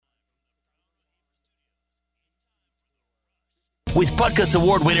with Butkus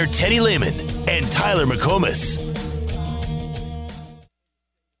Award winner Teddy Lehman and Tyler McComas.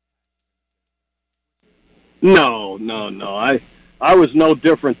 No. I was no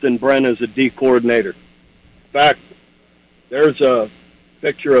different than Brent as a D coordinator. In fact, there's a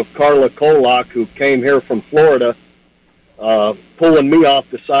picture of Carla Kolak, who came here from Florida, pulling me off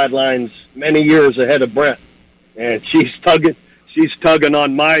the sidelines many years ahead of Brent. And she's tugging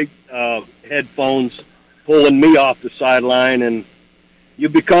on my headphones, pulling me off the sideline. And you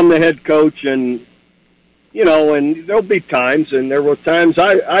become the head coach, and, and there'll be times, and there were times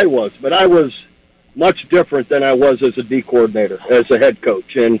I was much different than I was as a D coordinator, as a head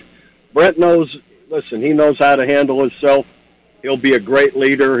coach. And Brent he knows how to handle himself. He'll be a great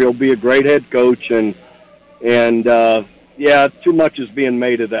leader. He'll be a great head coach. And too much is being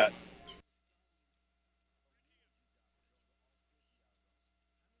made of that.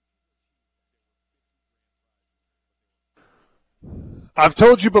 I've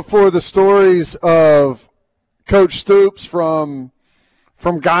told you before the stories of Coach Stoops from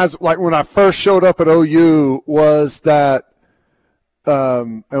guys, like when I first showed up at OU, was that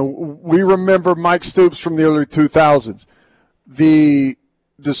and we remember Mike Stoops from the early 2000s. The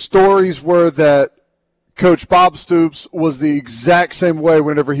stories were that Coach Bob Stoops was the exact same way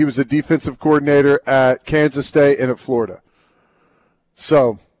whenever he was a defensive coordinator at Kansas State and at Florida.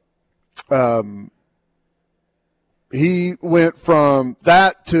 So he went from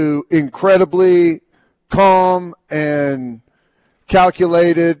that to incredibly calm and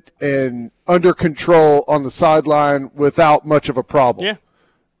calculated and under control on the sideline without much of a problem. Yeah.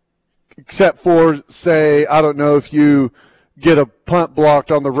 Except for, say, I don't know if you get a punt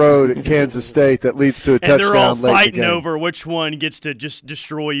blocked on the road at Kansas State that leads to a touchdown. And they're all late fighting in the game. over which one gets to just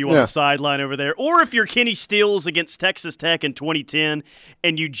destroy you on the sideline over there. Or if you're Kenny Stills against Texas Tech in 2010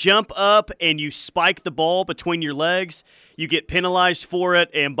 and you jump up and you spike the ball between your legs, you get penalized for it,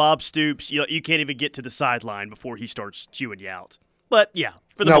 and Bob Stoops, you can't even get to the sideline before he starts chewing you out. But, yeah,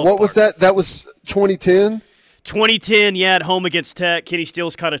 for the most part. Now, what was that? That was 2010? 2010, at home against Tech. Kenny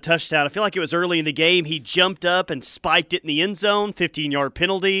Stills caught a touchdown. I feel like it was early in the game. He jumped up and spiked it in the end zone, 15-yard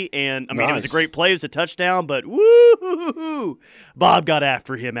penalty. And, It was a great play. It was a touchdown, but woo-hoo-hoo-hoo, Bob got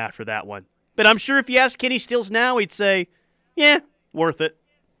after him after that one. But I'm sure if you ask Kenny Stills now, he'd say, yeah, worth it.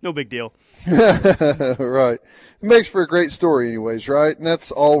 No big deal. Right. It makes for a great story anyways, right? And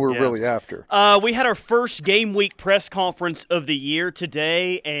that's all we're really after. We had our first game week press conference of the year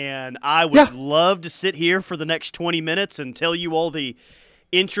today, and I would love to sit here for the next 20 minutes and tell you all the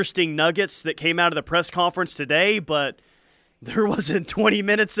interesting nuggets that came out of the press conference today, but there wasn't 20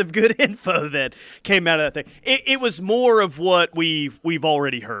 minutes of good info that came out of that thing. It was more of what we've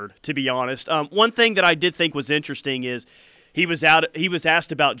already heard, to be honest. One thing that I did think was interesting is he was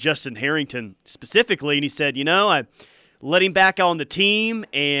asked about Justin Harrington specifically, and he said, I let him back on the team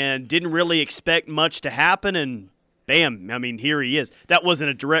and didn't really expect much to happen, and bam, here he is. That wasn't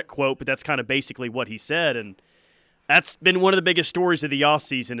a direct quote, but that's kind of basically what he said, and that's been one of the biggest stories of the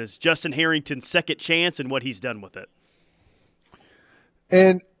offseason is Justin Harrington's second chance and what he's done with it.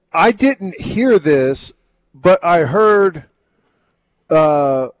 And I didn't hear this, but I heard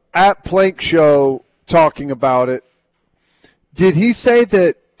at Plank Show talking about it. Did he say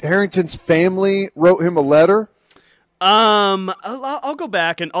that Harrington's family wrote him a letter? I'll go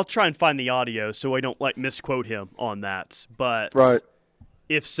back and I'll try and find the audio so I don't misquote him on that. But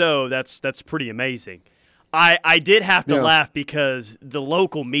if so, that's pretty amazing. I did have to laugh because the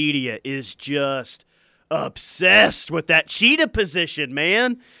local media is just obsessed with that cheetah position,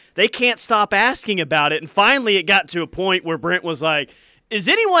 man. They can't stop asking about it. And finally it got to a point where Brent was like, does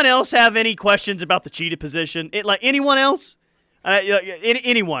anyone else have any questions about the cheetah position? Anyone else?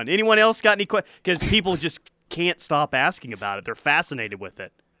 Anyone else got any questions? Because people just can't stop asking about it. They're fascinated with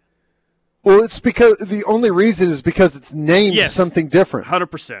it. Well, it's because the only reason is because it's named something different.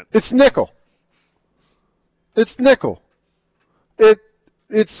 100%. It's nickel. It's nickel.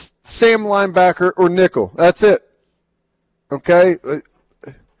 It's Sam linebacker or nickel. That's it. Okay?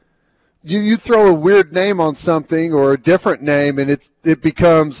 You throw a weird name on something or a different name, and it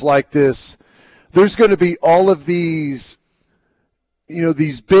becomes like this. There's going to be all of these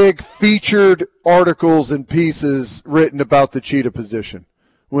these big featured articles and pieces written about the cheetah position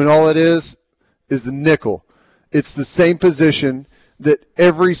when all it is the nickel. It's the same position that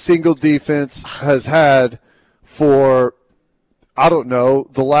every single defense has had for, I don't know,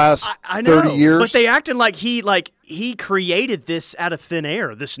 the last 30 years. But they acted like he created this out of thin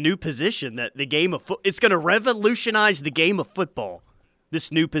air, this new position that the game of it's going to revolutionize the game of football,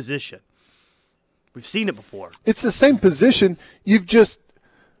 this new position. We've seen it before. It's the same position. You've just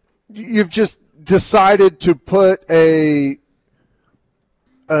decided to put a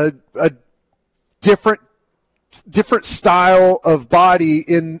a different style of body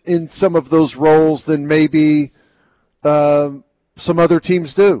in some of those roles than maybe some other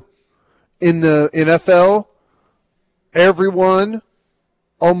teams do. In the NFL, everyone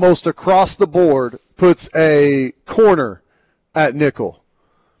almost across the board puts a corner at nickel.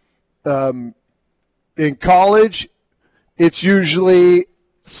 In college, it's usually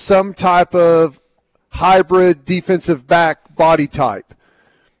some type of hybrid defensive back body type.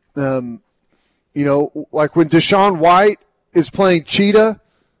 Like when Deshaun White is playing cheetah,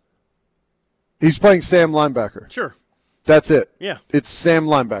 he's playing Sam linebacker. Sure. That's it. Yeah. It's Sam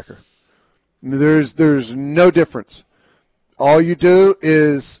linebacker. There's no difference. All you do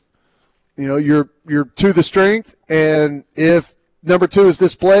is, you're to the strength, and if number 2 is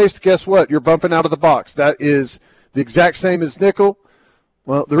displaced, guess what? You're bumping out of the box. That is the exact same as nickel.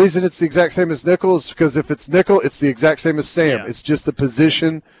 Well, the reason it's the exact same as nickel is because if it's nickel, it's the exact same as Sam. Yeah. It's just the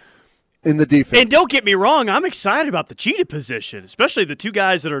position in the defense. And don't get me wrong, I'm excited about the cheetah position, especially the 2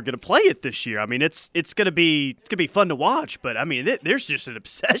 guys that are going to play it this year. I mean, it's going to be fun to watch, but I mean, there's just an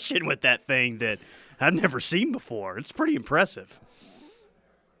obsession with that thing that I've never seen before. It's pretty impressive.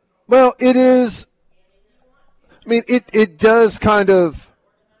 Well, it is. I mean, it does kind of.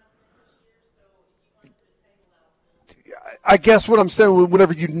 I guess what I'm saying,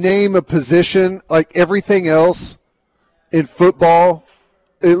 whenever you name a position, like everything else in football,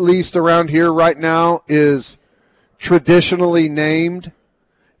 at least around here right now, is traditionally named.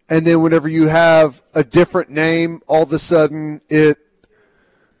 And then whenever you have a different name, all of a sudden it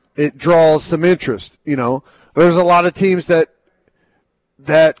draws some interest. There's a lot of teams that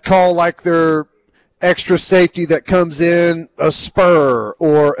call like their extra safety that comes in a spur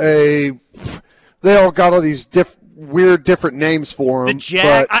or they all got all these weird different names for them. The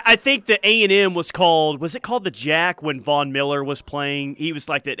Jack, I think the A&M was called the Jack when Von Miller was playing? He was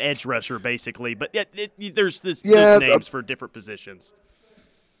like that edge rusher basically, but there's names for different positions.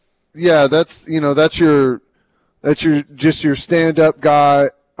 Yeah, that's your stand-up guy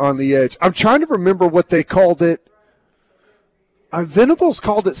on the edge. I'm trying to remember what they called it. Venables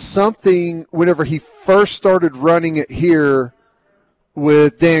called it something whenever he first started running it here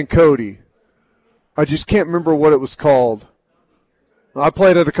with Dan Cody. I just can't remember what it was called. I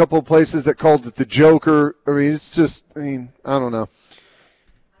played at a couple of places that called it the Joker. I mean, I don't know.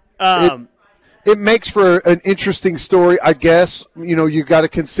 It makes for an interesting story, I guess. You got to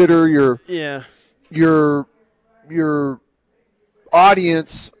consider your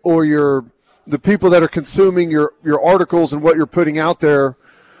audience or the people that are consuming your articles and what you're putting out there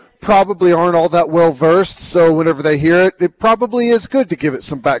probably aren't all that well versed. So whenever they hear it, it probably is good to give it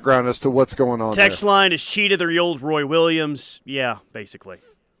some background as to what's going on. Text line is Cheetah, the old Roy Williams. Yeah, basically,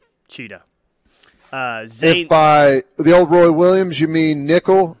 Cheetah. Zane, if by the old Roy Williams you mean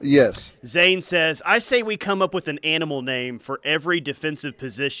nickel, yes. Zane says, I say we come up with an animal name for every defensive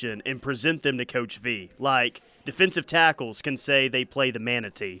position and present them to Coach V. Like defensive tackles can say they play the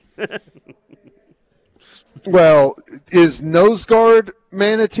manatee. Well, is nose guard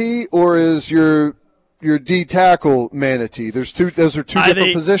manatee or is your D tackle manatee? Those are two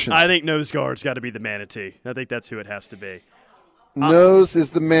different positions. I think nose guard's got to be the manatee. I think that's who it has to be. Nose is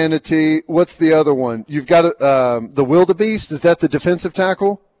the manatee. What's the other one? You've got the wildebeest. Is that the defensive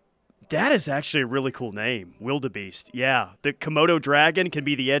tackle? That is actually a really cool name, wildebeest. Yeah, the Komodo dragon can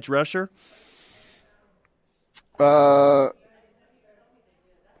be the edge rusher. Well,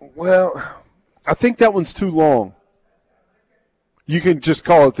 I think that one's too long. You can just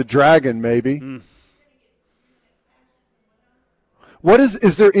call it the dragon, maybe. What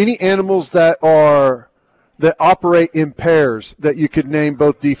is there any animals that operate in pairs that you could name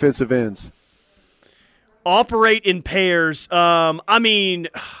both defensive ends? Operate in pairs. I mean,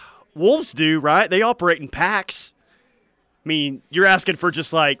 wolves do, right? They operate in packs. I mean, you're asking for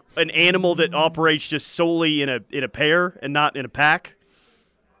just like an animal that operates just solely in a pair and not in a pack?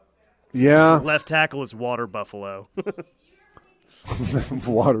 Yeah. Left tackle is water buffalo.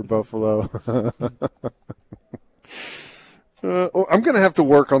 Water buffalo. I'm going to have to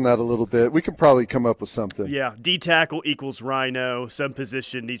work on that a little bit. We can probably come up with something. Yeah, D tackle equals rhino. Some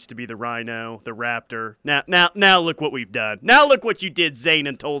position needs to be the rhino, the raptor. Now look what we've done. Now look what you did, Zane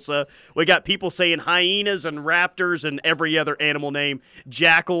and Tulsa. We got people saying hyenas and raptors and every other animal name.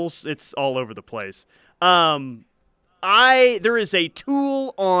 Jackals. It's all over the place. There is a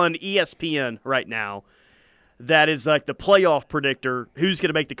tool on ESPN right now that is like the playoff predictor, who's going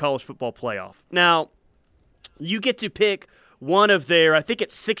to make the college football playoff. Now, you get to pick one of their, I think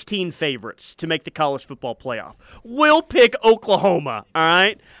it's 16 favorites to make the college football playoff. We'll pick Oklahoma, all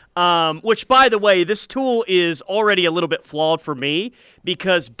right? Which, by the way, this tool is already a little bit flawed for me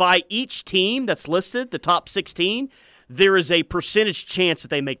because by each team that's listed, the top 16, there is a percentage chance that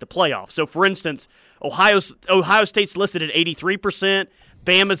they make the playoff. So, for instance, Ohio State's listed at 83%,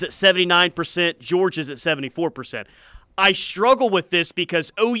 Bama's at 79%, Georgia's at 74%. I struggle with this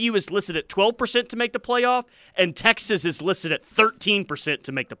because OU is listed at 12% to make the playoff, and Texas is listed at 13%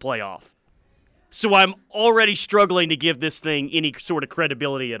 to make the playoff. So I'm already struggling to give this thing any sort of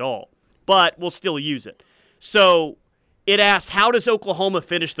credibility at all, but we'll still use it. So it asks, how does Oklahoma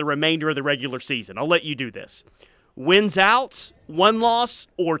finish the remainder of the regular season? I'll let you do this. Wins out, 1 loss,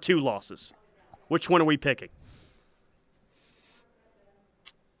 or 2 losses? Which one are we picking?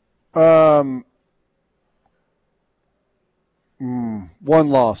 1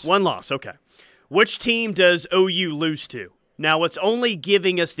 loss. 1 loss, okay. Which team does OU lose to? Now, it's only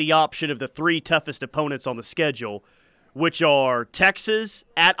giving us the option of the 3 toughest opponents on the schedule, which are Texas,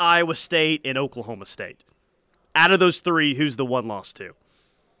 at Iowa State, and Oklahoma State. Out of those 3, who's the 1 loss to?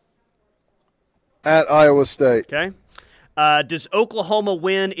 At Iowa State. Okay. Does Oklahoma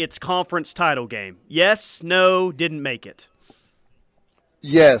win its conference title game? Yes, no, didn't make it.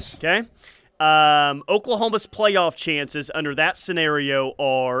 Yes. Okay. Oklahoma's playoff chances under that scenario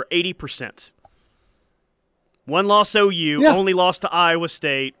are 80%. 1 loss OU, only lost to Iowa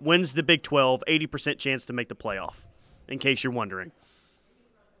State, wins the Big 12, 80% chance to make the playoff, in case you're wondering.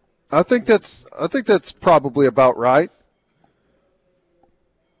 I think that's probably about right.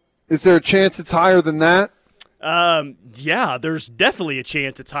 Is there a chance it's higher than that? Yeah, there's definitely a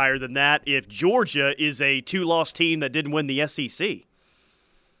chance it's higher than that if Georgia is a 2-loss team that didn't win the SEC.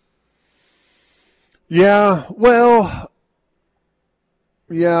 Yeah, well,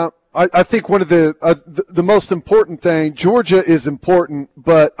 yeah. I think one of the most important thing, Georgia is important,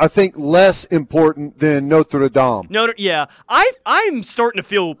 but I think less important than Notre Dame. Yeah, I'm starting to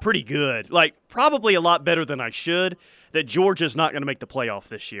feel pretty good, like probably a lot better than I should, that Georgia's not going to make the playoff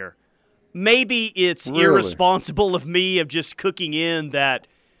this year. Maybe it's irresponsible of me of just cooking in that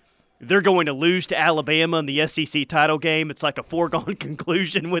they're going to lose to Alabama in the SEC title game. It's like a foregone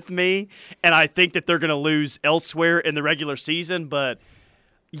conclusion with me, and I think that they're going to lose elsewhere in the regular season, but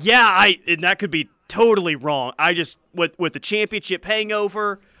yeah, and that could be totally wrong. I just with the championship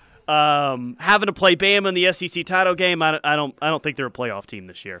hangover, having to play Bama in the SEC title game, I don't think they're a playoff team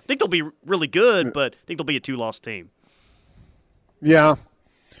this year. I think they'll be really good, but I think they'll be a 2-loss team. Yeah,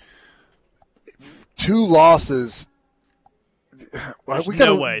 2 losses.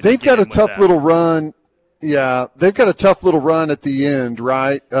 No way. They've got a tough little run. Yeah, they've got a tough little run at the end,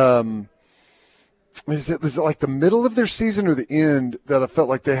 right? Is it like the middle of their season or the end that I felt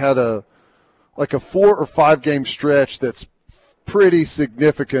like they had a 4 or 5 game stretch that's pretty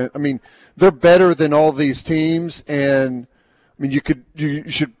significant. I mean, they're better than all these teams, and I mean you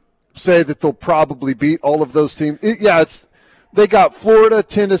should say that they'll probably beat all of those teams. They got Florida,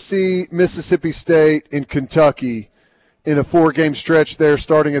 Tennessee, Mississippi State, and Kentucky in a 4-game stretch there,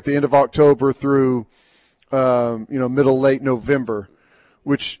 starting at the end of October through middle late November.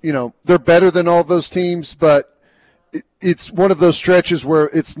 Which, they're better than all those teams, but it's one of those stretches where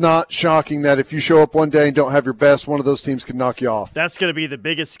it's not shocking that if you show up one day and don't have your best, one of those teams can knock you off. That's going to be the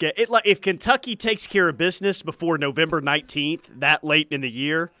biggest if Kentucky takes care of business before November 19th, that late in the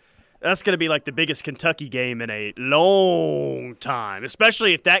year, that's going to be like the biggest Kentucky game in a long time,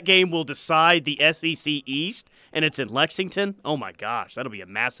 especially if that game will decide the SEC East and it's in Lexington. Oh, my gosh, that'll be a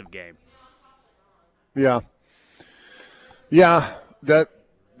massive game. Yeah. Yeah.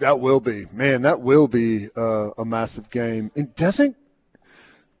 That will be, man. That will be a massive game. And I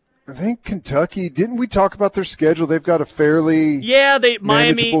think Kentucky? Didn't we talk about their schedule? They've got a fairly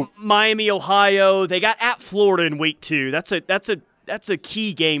Miami, Ohio. They got at Florida in week 2. That's a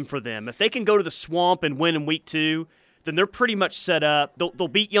key game for them. If they can go to the Swamp and win in week 2, then they're pretty much set up. They'll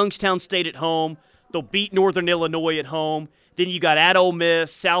beat Youngstown State at home. They'll beat Northern Illinois at home. Then you got at Ole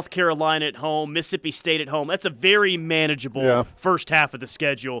Miss, South Carolina at home, Mississippi State at home. That's a very manageable first half of the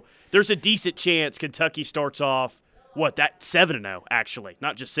schedule. There's a decent chance Kentucky starts off, 7-0, actually,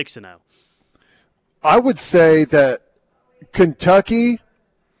 not just 6-0. I would say that Kentucky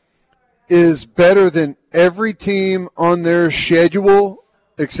is better than every team on their schedule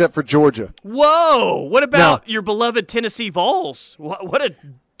except for Georgia. Whoa! What about your beloved Tennessee Vols? What a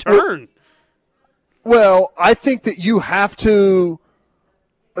turn. Well, I think that you have to,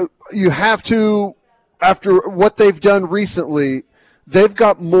 after what they've done recently, they've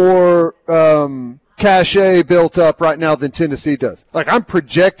got more cachet built up right now than Tennessee does. Like, I'm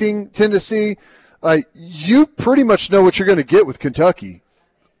projecting Tennessee. you pretty much know what you're going to get with Kentucky.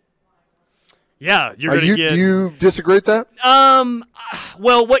 Yeah, you're going to get. Do you disagree with that?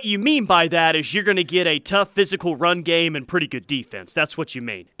 Well, what you mean by that is you're going to get a tough physical run game and pretty good defense. That's what you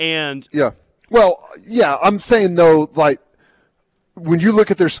mean. And yeah, well, yeah, I'm saying though, like when you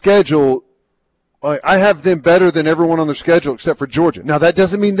look at their schedule, I have them better than everyone on their schedule except for Georgia. Now that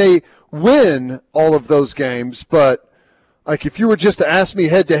doesn't mean they win all of those games, but like if you were just to ask me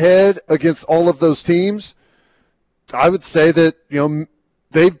head to head against all of those teams, I would say that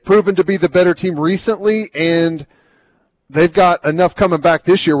they've proven to be the better team recently, and they've got enough coming back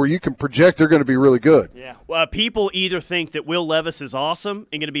this year where you can project they're going to be really good. Yeah. Well, people either think that Will Levis is awesome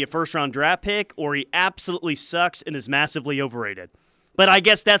and going to be a first-round draft pick, or he absolutely sucks and is massively overrated. But I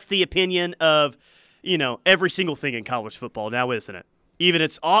guess that's the opinion of, every single thing in college football now, isn't it? Either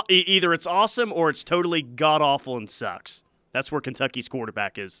it's awesome or it's totally god-awful and sucks. That's where Kentucky's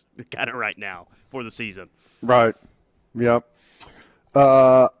quarterback is kind of right now for the season. Right. Yep.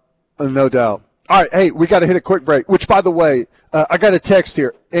 No doubt. All right, hey, we got to hit a quick break, which, by the way, I got a text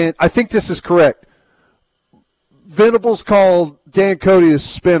here, and I think this is correct. Venables called Dan Cody a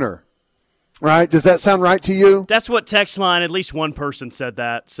spinner, right? Does that sound right to you? That's what text line, at least one person said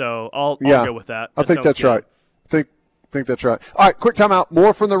that, so I'll go with that. I think that's right. Think that's right. All right, quick timeout.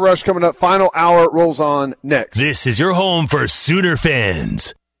 More from The Rush coming up. Final hour rolls on next. This is your home for Sooner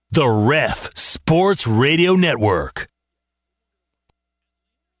fans. The Ref Sports Radio Network.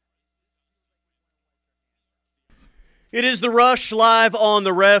 It is The Rush live on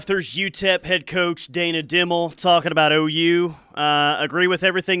The Ref. There's UTEP head coach Dana Dimel talking about OU. Agree with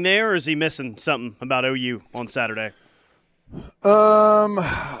everything there, or is he missing something about OU on Saturday?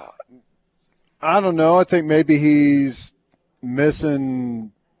 I don't know. I think maybe he's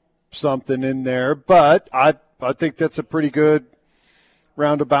missing something in there, but I think that's a pretty good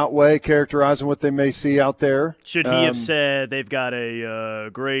roundabout way characterizing what they may see out there. Should he have said they've got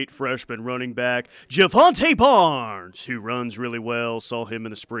a great freshman running back, Javonte Barnes, who runs really well? Saw him in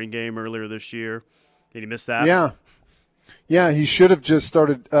the spring game earlier this year. Did he miss that? Yeah. He should have just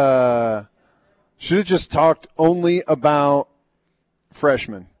started. Should have just talked only about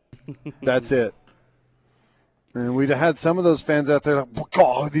freshmen. That's it. And we'd have had some of those fans out there like,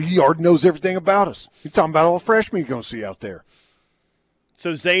 oh, he already knows everything about us. You're talking about all freshmen you're going to see out there.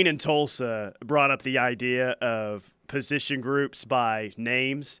 So Zane in Tulsa brought up the idea of position groups by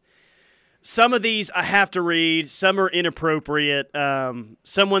names. Some of these I have to read. Some are inappropriate.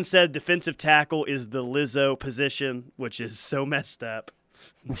 Someone said defensive tackle is the Lizzo position, which is so messed up.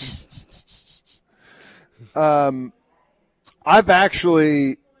 I've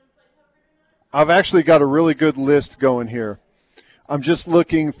actually got a really good list going here. I'm just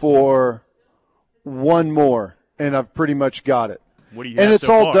looking for one more, and I've pretty much got it. What do you have and it's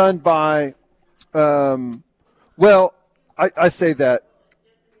so all far? done by I say that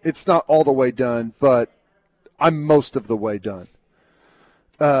it's not all the way done, but I'm most of the way done.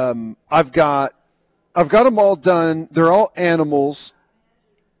 I've got them all done. They're all animals.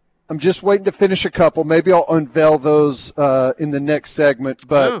 I'm just waiting to finish a couple. Maybe I'll unveil those in the next segment.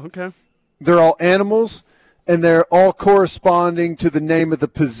 But okay. They're all animals, and they're all corresponding to the name of the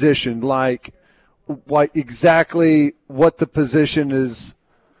position, like exactly what the position is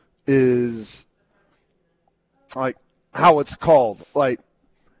like how it's called. Like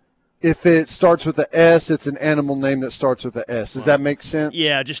if it starts with a S, it's an animal name that starts with a S. Does that make sense?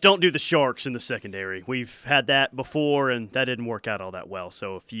 Yeah, just don't do the sharks in the secondary. We've had that before, and that didn't work out all that well.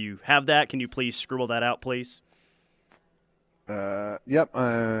 So if you have that, can you please scribble that out, please? Yep,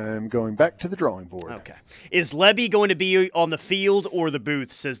 I'm going back to the drawing board. Okay. Is Lebby going to be on the field or the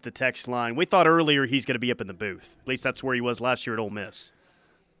booth, says the text line. We thought earlier he's going to be up in the booth. At least that's where he was last year at Ole Miss.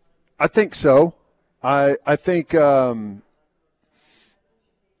 I think so. I think I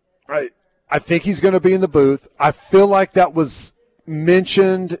think he's going to be in the booth. I feel like that was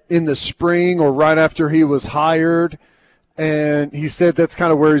mentioned in the spring or right after he was hired, and he said that's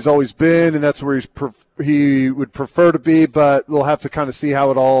kind of where he's always been, and that's where he would prefer to be, but we'll have to kind of see how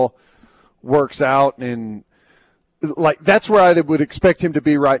it all works out. And like that's where I would expect him to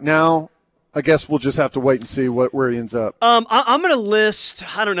be right now. I guess we'll just have to wait and see where he ends up. I'm going to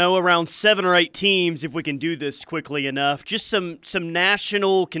list, I don't know, around 7 or 8 teams, if we can do this quickly enough. Just some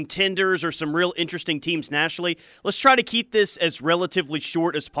national contenders or some real interesting teams nationally. Let's try to keep this as relatively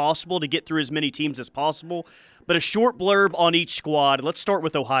short as possible to get through as many teams as possible. But a short blurb on each squad. Let's start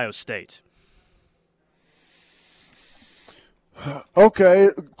with Ohio State. Okay,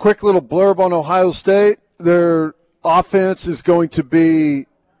 quick little blurb on Ohio State. Their offense is going to be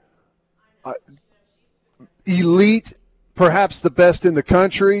elite, perhaps the best in the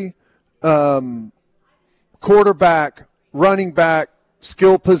country. quarterback, running back,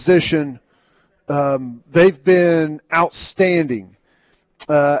 skill position, they've been outstanding.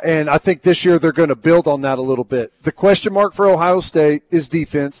 And I think this year they're going to build on that a little bit. The question mark for Ohio State is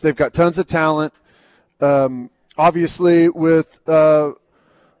defense. They've got tons of talent. Obviously, I'm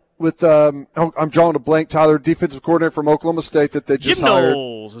drawing a blank, Tyler, defensive coordinator from Oklahoma State that they just Jim hired.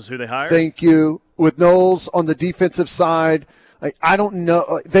 Knowles is who they hired. Thank you. With Knowles on the defensive side, I don't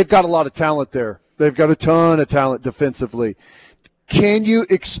know. They've got a lot of talent there. They've got a ton of talent defensively. Can you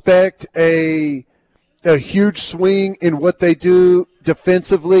expect a huge swing in what they do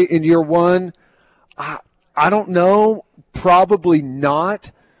defensively in year one? I don't know. Probably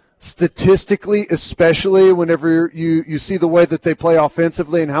not. Statistically, especially whenever you see the way that they play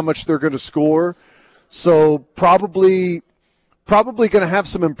offensively and how much they're going to score. So probably going to have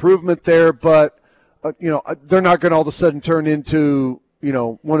some improvement there, but they're not going to all of a sudden turn into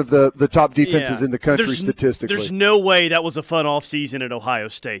one of the top defenses in the country statistically. There's no way that was a fun offseason at Ohio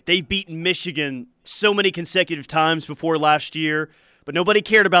State. They've beaten Michigan so many consecutive times before last year, but nobody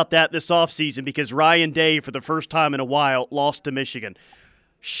cared about that this offseason because Ryan Day, for the first time in a while, lost to Michigan.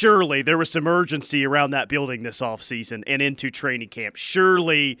 Surely there was some urgency around that building this offseason and into training camp.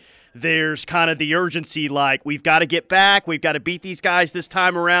 Surely there's kind of the urgency like, we've got to get back, we've got to beat these guys this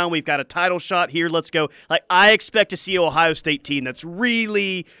time around, we've got a title shot here, let's go. Like, I expect to see an Ohio State team that's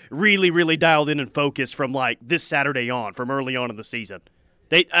really, really, really dialed in and focused from like this Saturday on, from early on in the season.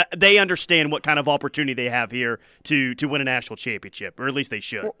 They understand what kind of opportunity they have here to win a national championship, or at least they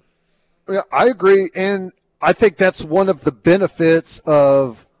should. Well, yeah, I agree, and I think that's one of the benefits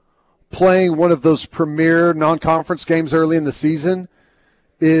of playing one of those premier non-conference games early in the season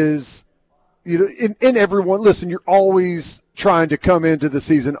is, in everyone, listen, you're always trying to come into the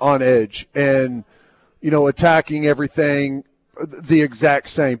season on edge and, attacking everything the exact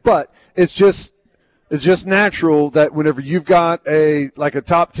same. But it's just natural that whenever you've got a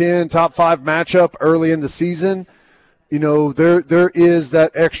top 10, top 5 matchup early in the season, there is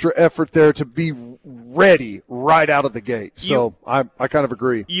that extra effort there to be ready right out of the gate. So I kind of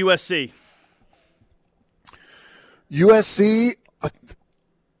agree. USC,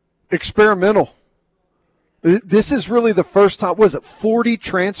 experimental. This is really the first time. Was it 40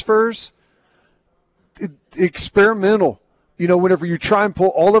 transfers? Experimental. Whenever you try and pull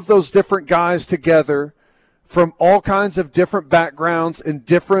all of those different guys together from all kinds of different backgrounds and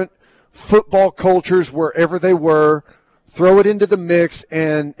different football cultures wherever they were, throw it into the mix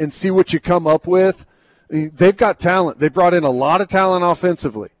and see what you come up with. I mean, they've got talent. They brought in a lot of talent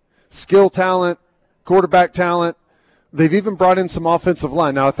offensively, skill talent, quarterback talent. They've even brought in some offensive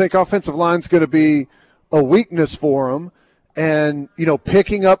line. Now, I think offensive line's going to be a weakness for them. And,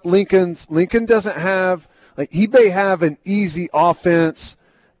 picking up Lincoln doesn't have – he may have an easy offense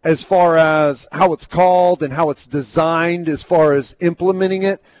as far as how it's called and how it's designed as far as implementing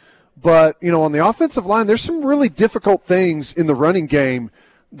it. But, on the offensive line, there's some really difficult things in the running game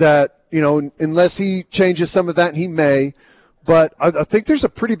that, unless he changes some of that, and he may. But I think there's a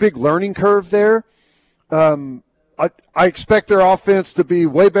pretty big learning curve there. I expect their offense to be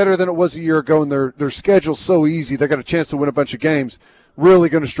way better than it was a year ago, and their schedule's so easy. They got a chance to win a bunch of games. Really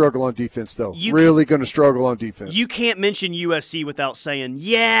going to struggle on defense, though. Really going to struggle on defense. You can't mention USC without saying,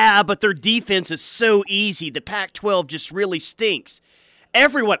 yeah, but their defense is so easy. The Pac-12 just really stinks.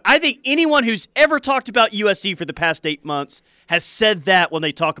 I think anyone who's ever talked about USC for the past 8 months has said that when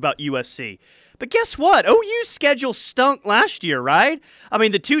they talk about USC. But guess what? OU's schedule stunk last year, right? I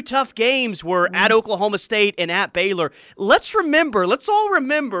mean, the 2 tough games were at Oklahoma State and at Baylor. Let's all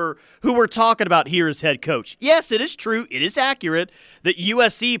remember who we're talking about here as head coach. Yes, it is true. It is accurate that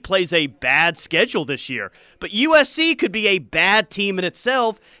USC plays a bad schedule this year. But USC could be a bad team in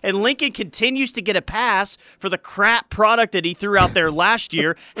itself, and Lincoln continues to get a pass for the crap product that he threw out there last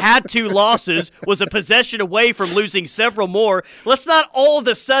year, had 2 losses, was a possession away from losing several more. Let's not all of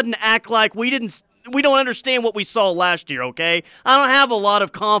a sudden act like we don't understand what we saw last year, okay? I don't have a lot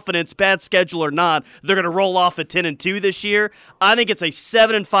of confidence, bad schedule or not, they're going to roll off a 10-2 this year. I think it's a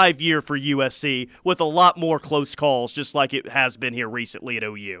 7-5 year for USC with a lot more close calls, just like it has been here recently at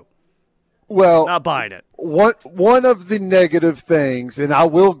OU. Well, not buying it. One of the negative things, and I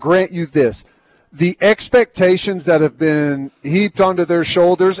will grant you this, the expectations that have been heaped onto their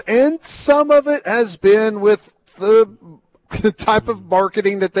shoulders, and some of it has been with the type of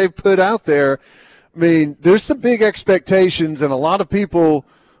marketing that they've put out there. I mean, there's some big expectations, and a lot of people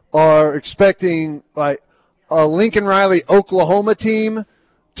are expecting like a Lincoln Riley Oklahoma team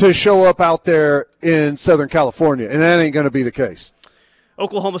to show up out there in Southern California, and that ain't going to be the case.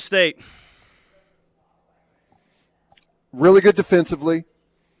 Oklahoma State. Really good defensively.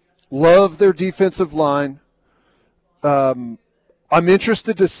 Love their defensive line. I'm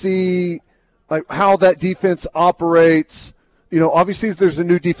interested to see how that defense operates. Obviously there's a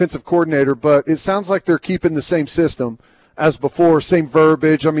new defensive coordinator, but it sounds like they're keeping the same system as before, same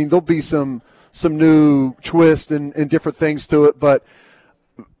verbiage. I mean, there'll be some new twist and different things to it, but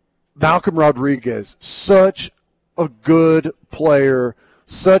Malcolm Rodriguez, such a good player,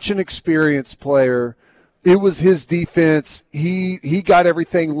 such an experienced player. It was his defense. He got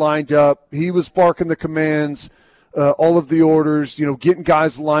everything lined up. He was barking the commands, all of the orders, getting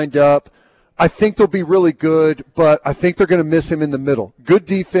guys lined up. I think they'll be really good, but I think they're going to miss him in the middle. Good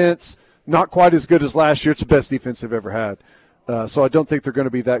defense, not quite as good as last year. It's the best defense they've ever had. So I don't think they're going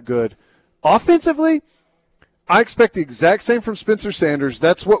to be that good. Offensively, I expect the exact same from Spencer Sanders.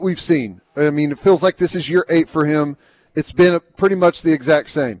 That's what we've seen. I mean, it feels like this is year 8 for him. It's been pretty much the exact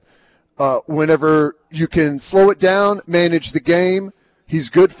same. Whenever you can slow it down, manage the game, he's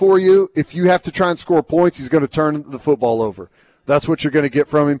good for you. If you have to try and score points, he's going to turn the football over. That's what you're going to get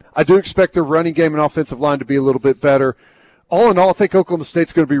from him. I do expect their running game and offensive line to be a little bit better. All in all, I think Oklahoma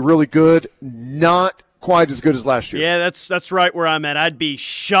State's going to be really good, not quite as good as last year. Yeah, that's right where I'm at. I'd be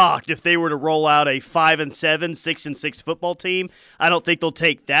shocked if they were to roll out a 5-7, 6-6 football team. I don't think they'll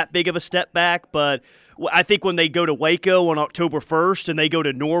take that big of a step back, but I think when they go to Waco on October 1st and they go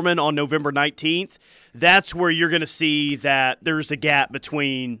to Norman on November 19th, that's where you're going to see that there's a gap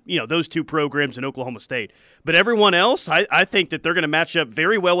between those two programs in Oklahoma State. But everyone else, I think that they're going to match up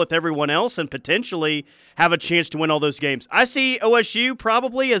very well with everyone else and potentially have a chance to win all those games. I see OSU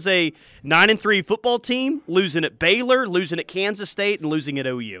probably as a 9-3 football team, losing at Baylor, losing at Kansas State, and losing at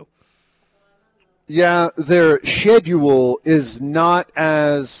OU. Yeah, their schedule is not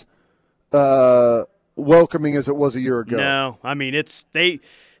as welcoming as it was a year ago. No, I mean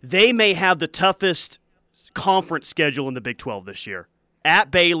they may have the toughest conference schedule in the Big 12 this year.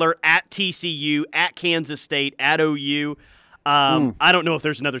 At Baylor, at TCU, at Kansas State, at OU. I don't know if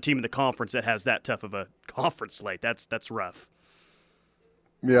there's another team in the conference that has that tough of a conference slate. That's rough.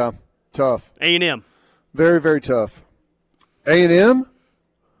 Yeah, tough. A&M. Very, very tough. A&M,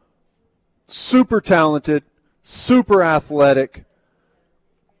 super talented, super athletic,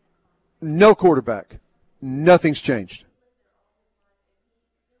 no quarterback. Nothing's changed.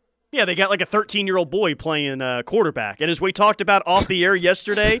 Yeah, they got like a 13-year-old boy playing quarterback. And as we talked about off the air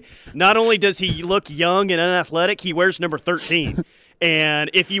yesterday, not only does he look young and unathletic, he wears number 13. And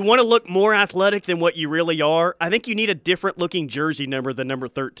if you want to look more athletic than what you really are, I think you need a different-looking jersey number than number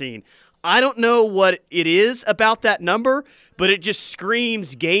 13. I don't know what it is about that number, but it just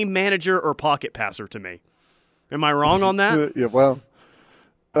screams game manager or pocket passer to me. Am I wrong on that? Yeah, well,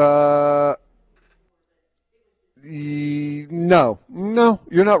 no,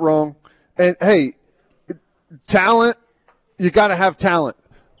 you're not wrong. And, hey, talent, you got to have talent.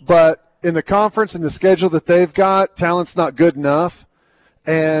 But in the conference and the schedule that they've got, talent's not good enough.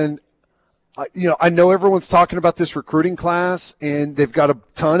 And, I know everyone's talking about this recruiting class, and they've got a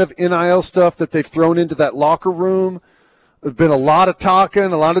ton of NIL stuff that they've thrown into that locker room. There's been a lot of talking,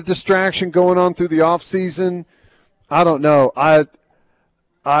 a lot of distraction going on through the offseason. I don't know.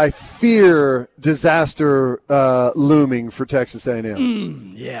 I fear disaster looming for Texas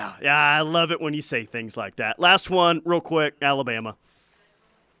A&M. Yeah, I love it when you say things like that. Last one, real quick, Alabama.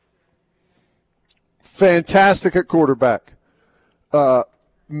 Fantastic at quarterback.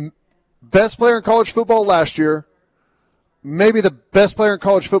 Best player in college football last year. Maybe the best player in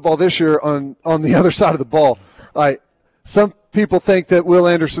college football this year on the other side of the ball. Some people think that Will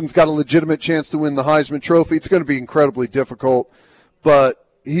Anderson's got a legitimate chance to win the Heisman Trophy. It's going to be incredibly difficult, but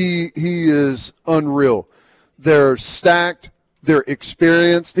he is unreal. They're stacked. They're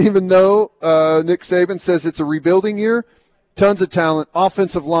experienced. Even though Nick Saban says it's a rebuilding year, tons of talent.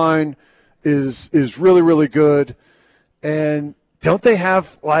 Offensive line is really, really good. And don't they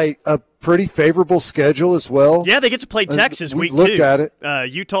have like a pretty favorable schedule as well? Yeah, they get to play Texas week 2. Looked at it.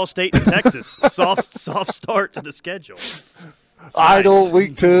 Utah State and Texas. soft start to the schedule. Idle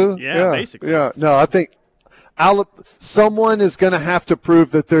week 2. Yeah, basically. Yeah, no, I think someone is going to have to prove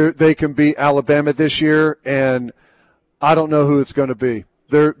that they can beat Alabama this year, and I don't know who it's going to be.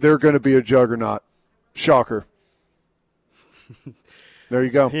 They're going to be a juggernaut. Shocker. There you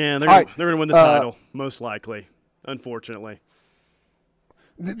go. Yeah, they're going to win the title, most likely, unfortunately.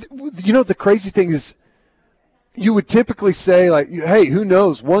 The crazy thing is you would typically say, like, hey, who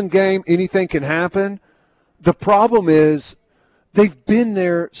knows? One game, anything can happen. The problem is they've been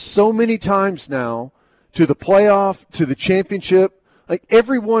there so many times now to the playoff, to the championship. Like,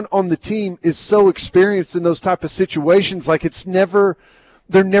 everyone on the team is so experienced in those type of situations. Like,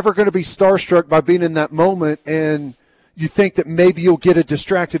 they're never going to be starstruck by being in that moment. And you think that maybe you'll get a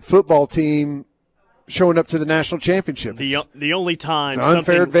distracted football team showing up to the national championship. The only time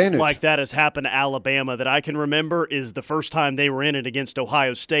something like that has happened to Alabama that I can remember is the first time they were in it against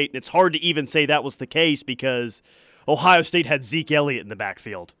Ohio State. And it's hard to even say that was the case because Ohio State had Zeke Elliott in the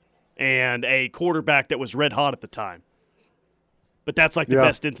backfield and a quarterback that was red hot at the time. But that's like the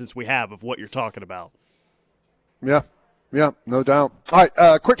best instance we have of what you're talking about. Yeah, no doubt. All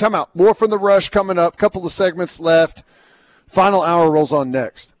right, quick timeout. More from The Rush coming up. Couple of segments left. Final hour rolls on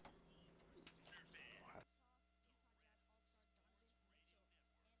next.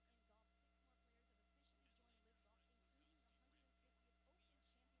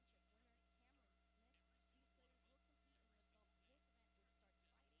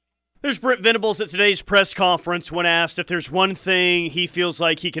 There's Brent Venables at today's press conference. When asked if there's one thing he feels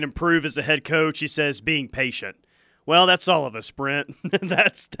like he can improve as a head coach, he says being patient. Well, that's all of us, Brent.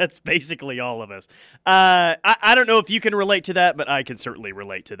 that's basically all of us. I don't know if you can relate to that, but I can certainly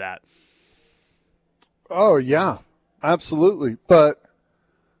relate to that. Oh, yeah, absolutely. But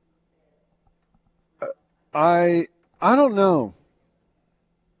I don't know.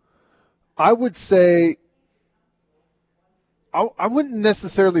 I would say I wouldn't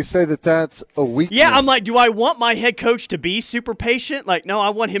necessarily say that that's a weakness. Yeah, I'm like, do I want my head coach to be super patient? Like, no, I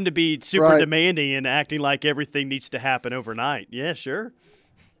want him to be super demanding and acting like everything needs to happen overnight. Yeah, sure.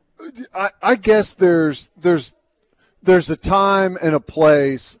 I guess there's a time and a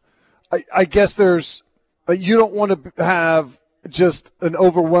place. I guess you don't want to have just an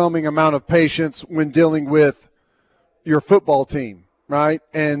overwhelming amount of patience when dealing with your football team, right?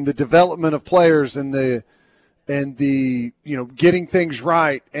 And the development of players and the getting things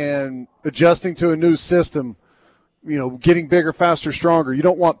right and adjusting to a new system, getting bigger, faster, stronger. You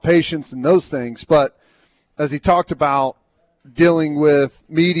don't want patience in those things. But as he talked about dealing with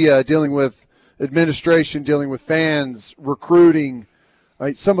media, dealing with administration, dealing with fans, recruiting,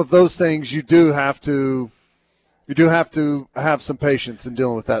 right, some of those things you do have to have some patience in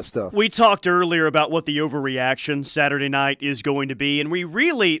dealing with that stuff. We talked earlier about what the overreaction Saturday night is going to be, and we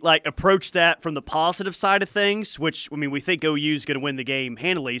really approach that from the positive side of things, which, I mean, we think OU is going to win the game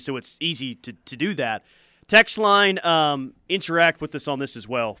handily, so it's easy to do that. Text line, interact with us on this as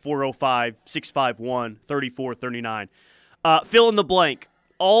well, 405-651-3439. Fill in the blank.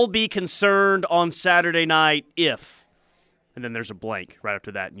 All be concerned on Saturday night if, and then there's a blank right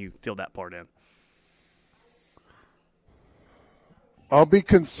after that, and you fill that part in. I'll be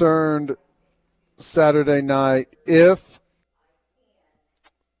concerned Saturday night if,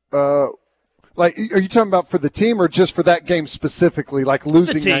 are you talking about for the team or just for that game specifically, like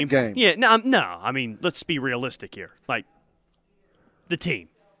losing that game? Yeah, no. I mean, let's be realistic here. Like the team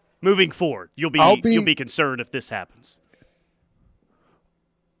moving forward, you'll be concerned if this happens.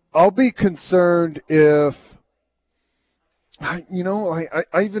 I'll be concerned if, I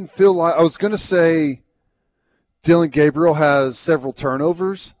even feel like I was going to say Dillon Gabriel has several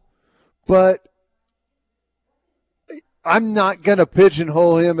turnovers, but I'm not going to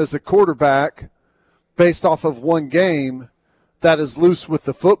pigeonhole him as a quarterback based off of one game that is loose with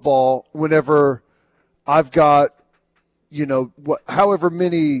the football whenever I've got, however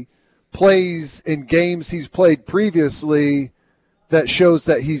many plays in games he's played previously that shows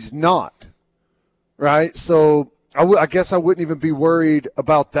that he's not, right? So I guess I wouldn't even be worried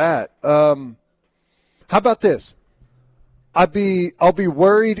about that. How about this? I'll be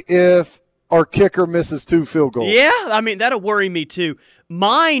worried if our kicker misses 2 field goals. Yeah, I mean, that'll worry me too.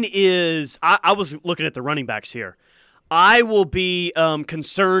 Mine is, I was looking at the running backs here. I will be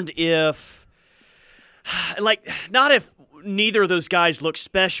concerned if, not if neither of those guys look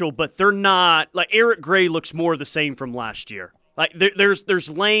special, but they're not, Eric Gray looks more the same from last year. There's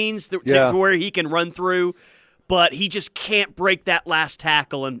lanes to where he can run through, but he just can't break that last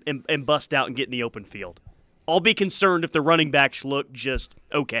tackle and bust out and get in the open field. I'll be concerned if the running backs look just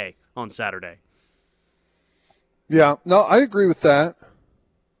okay on Saturday. Yeah, no, I agree with that.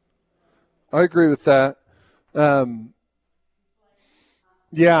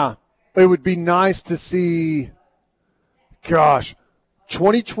 Yeah, it would be nice to see,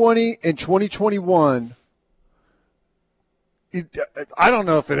 2020 and 2021, I don't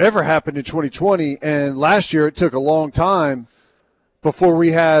know if it ever happened in 2020, and last year it took a long time before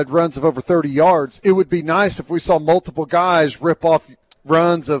we had runs of over 30 yards. It would be nice if we saw multiple guys rip off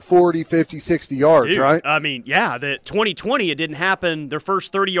runs of 40, 50, 60 yards, Dude, right? I mean, yeah, the 2020, it didn't happen. Their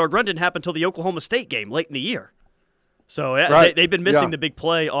first 30-yard run didn't happen until the Oklahoma State game late in the year. So they've been missing the big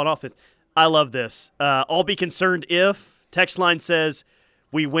play on offense. I love this. I'll be concerned if, text line says,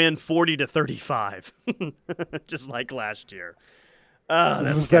 we win 40-35, just like last year.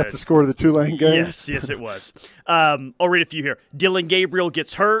 Was that the score of the Tulane game? Yes, it was. I'll read a few here. Dylan Gabriel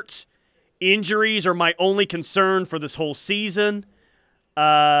gets hurt. Injuries are my only concern for this whole season.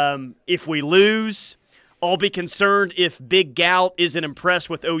 If we lose, I'll be concerned if Big Gout isn't impressed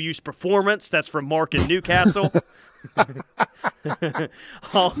with OU's performance. That's from Mark in Newcastle.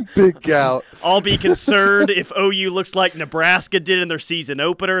 Big Gout. I'll be concerned if OU looks like Nebraska did in their season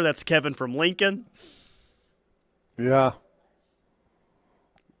opener. That's Kevin from Lincoln. Yeah.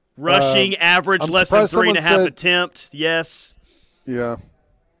 Rushing average less than 3.5 attempts. Yes. Yeah.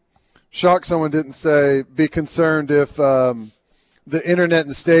 Shocked someone didn't say be concerned if the internet in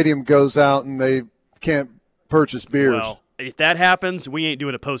the stadium goes out and they can't purchase beers. Well, if that happens, we ain't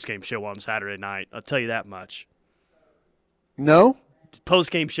doing a post-game show on Saturday night. I'll tell you that much. No?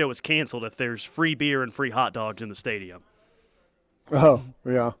 Post-game show is canceled if there's free beer and free hot dogs in the stadium. Oh,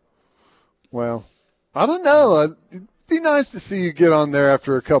 yeah. Well, I don't know. It'd be nice to see you get on there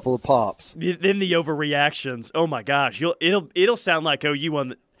after a couple of pops. Then the overreactions. Oh my gosh, it'll sound like OU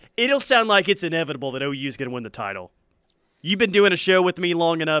won. It'll sound like it's inevitable that OU is going to win the title. You've been doing a show with me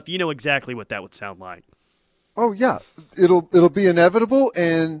long enough. You know exactly what that would sound like. Oh yeah, it'll be inevitable,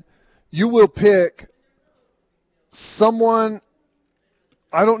 and you will pick someone.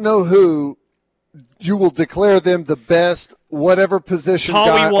 I don't know who. You will declare them the best, whatever position.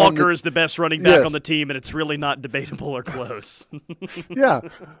 Tolly Walker is the best running back on the team, and it's really not debatable or close. Yeah,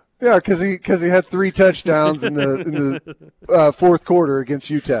 because he had 3 touchdowns in the fourth quarter against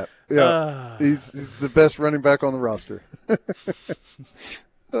UTEP. Yeah, he's the best running back on the roster.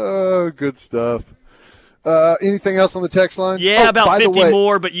 Oh, good stuff. Anything else on the text line? Yeah, about 50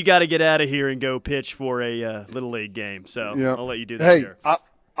 more, but you got to get out of here and go pitch for a Little League game. So yeah. I'll let you do that here.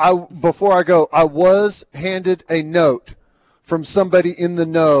 Before I go, I was handed a note from somebody in the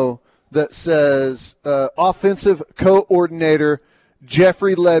know that says offensive coordinator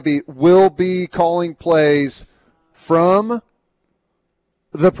Jeffrey Lebby will be calling plays from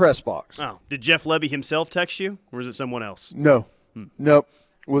the press box. Oh, did Jeff Lebby himself text you, or is it someone else? No. Nope.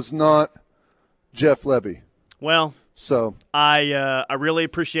 Was not Jeff Lebby. Well, so I really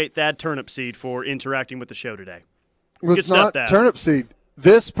appreciate Thad Turnipseed for interacting with the show today. Was not Turnipseed.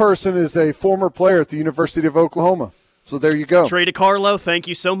 This person is a former player at the University of Oklahoma. So there you go. Trey DeCarlo, thank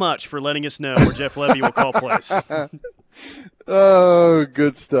you so much for letting us know where Jeff Lebby will call plays. Oh,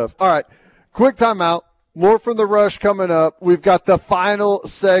 good stuff. All right, quick timeout. More from The Rush coming up. We've got the final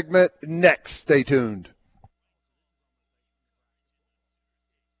segment next. Stay tuned.